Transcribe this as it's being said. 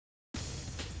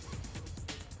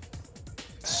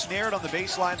snared on the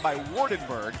baseline by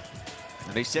Wardenberg.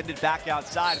 And they send it back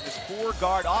outside in this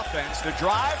four-guard offense. The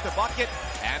drive, the bucket,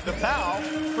 and the foul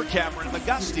for Kameron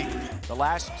McGusty. The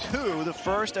last two, the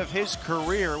first of his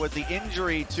career with the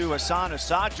injury to Hassan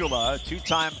Asadullah,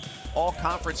 two-time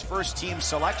all-conference first-team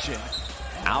selection.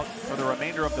 Out for the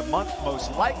remainder of the month,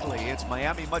 most likely. It's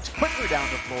Miami much quicker down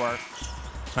the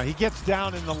floor. He gets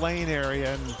down in the lane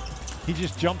area, and he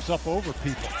just jumps up over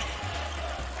people.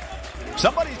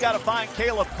 Somebody's got to find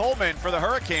Caleb Coleman for the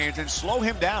Hurricanes and slow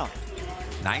him down.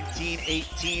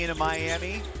 19-18 in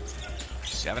Miami.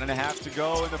 7.5 to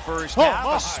go in the first half.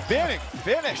 A spinning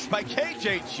finish by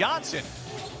KJ Johnson.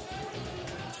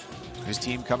 His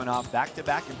team coming off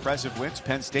back-to-back impressive wins,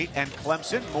 Penn State and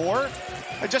Clemson. Moore,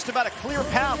 just about a clear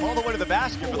path all the way to the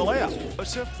basket for the layup.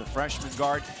 Joseph, the freshman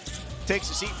guard,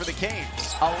 takes a seat for the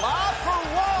Canes. A lob for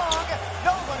Wong.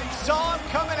 Nobody saw him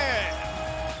coming in.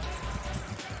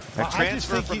 A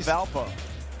transfer from Valpo.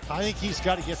 I think he's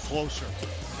got to get closer.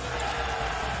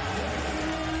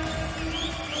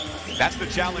 That's the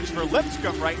challenge for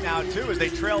Lipscomb right now, too, as they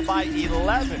trail by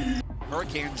 11.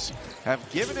 Hurricanes have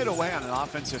given it away on an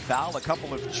offensive foul, a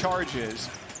couple of charges,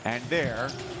 and there,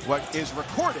 what is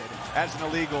recorded as an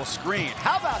illegal screen.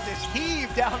 How about this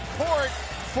heave down court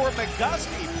for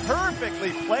McGusty?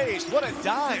 Perfectly placed. What a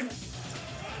dime.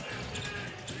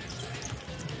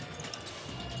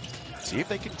 See if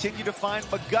they continue to find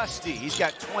McGusty. He's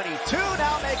got 22,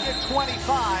 now make it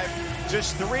 25.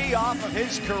 Just 3 off of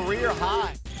his career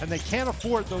high. And they can't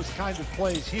afford those kinds of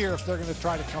plays here if they're going to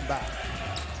try to come back.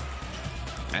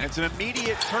 And it's an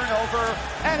immediate turnover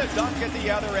and a dunk at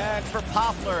the other end for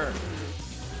Poplar.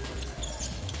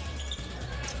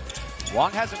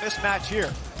 Wong has a mismatch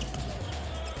here.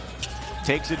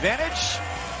 Takes advantage.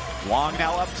 Wong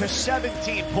now up to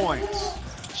 17 points.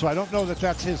 So I don't know that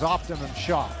that's his optimum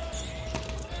shot.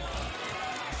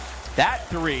 That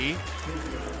 3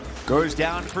 goes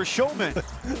down for Shulman.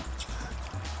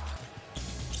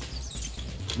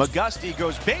 McGusty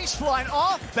goes baseline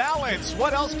off balance.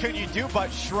 What else can you do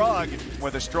but shrug?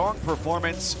 With a strong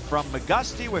performance from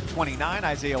McGusty with 29,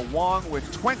 Isaiah Wong with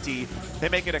 20. They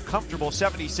make it a comfortable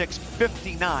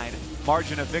 76-59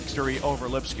 margin of victory over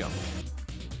Lipscomb.